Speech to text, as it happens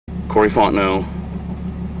Corey Fontenot,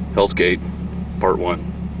 Hell's Gate, Part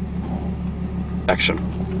 1. Action.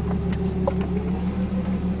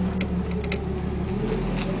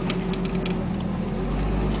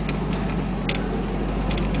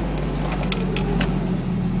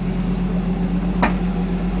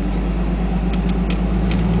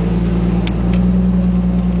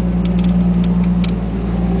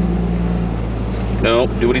 No,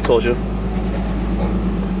 do what he tells you.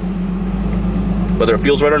 Whether it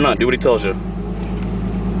feels right or not, do what he tells you.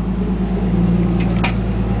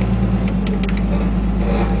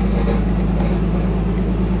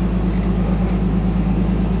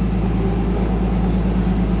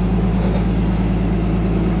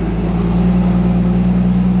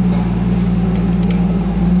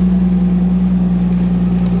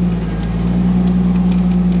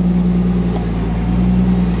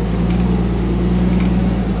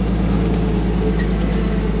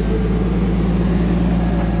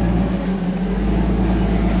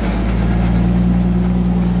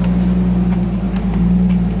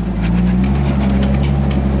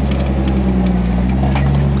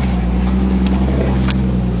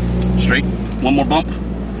 Straight. One more bump.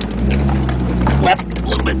 Left a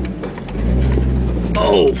little bit.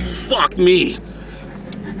 Oh, fuck me.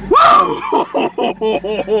 Whoa!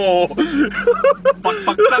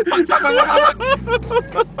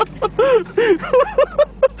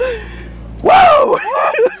 Whoa!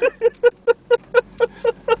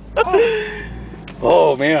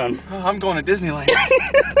 Oh, man. I'm going to Disneyland.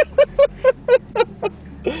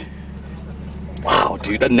 Wow,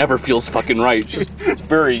 dude, that never feels fucking right. It's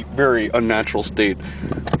very, very unnatural state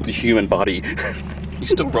of the human body. You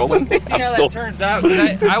still rolling? See how that turns out?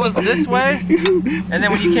 'Cause I was this way, and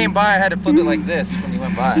then when you came by, I had to flip it like this when you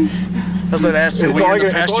went by. That's what I asked me when you're in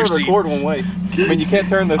the passenger seat. Record one way. I mean, you can't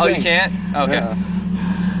turn the thing. Oh, you can't? Okay. Yeah.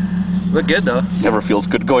 Look good though. Never feels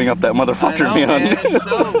good going up that motherfucker, I know, man.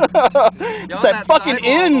 It's that fucking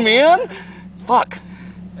in, man. Fuck.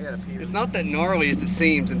 I gotta pee. It's not that gnarly as it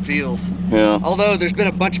seems and feels. Yeah. Although there's been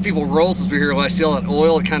a bunch of people roll since we were here. When I see all that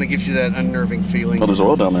oil, it kind of gives you that unnerving feeling. Oh, there's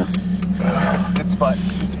oil down there. It's fun.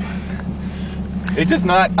 It's just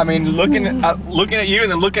not. I mean, looking at you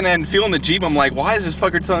and then looking at and feeling the Jeep, I'm like, why is this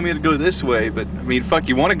fucker telling me to go this way? But I mean, fuck,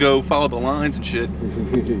 you want to go follow the lines and shit.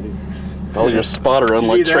 Oh, you're a spotter,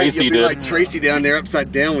 unlike Tracy You'll be did. like Tracy down there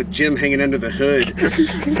upside down with Jim hanging under the hood,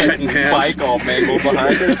 cut in half. Bike all mangled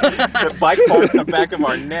behind us. The bike part in the back of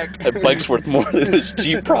our neck. That bike's worth more than this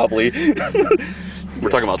Jeep, probably. We're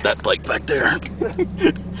talking about that bike back there.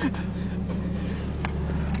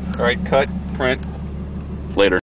 All right, cut, print. Later.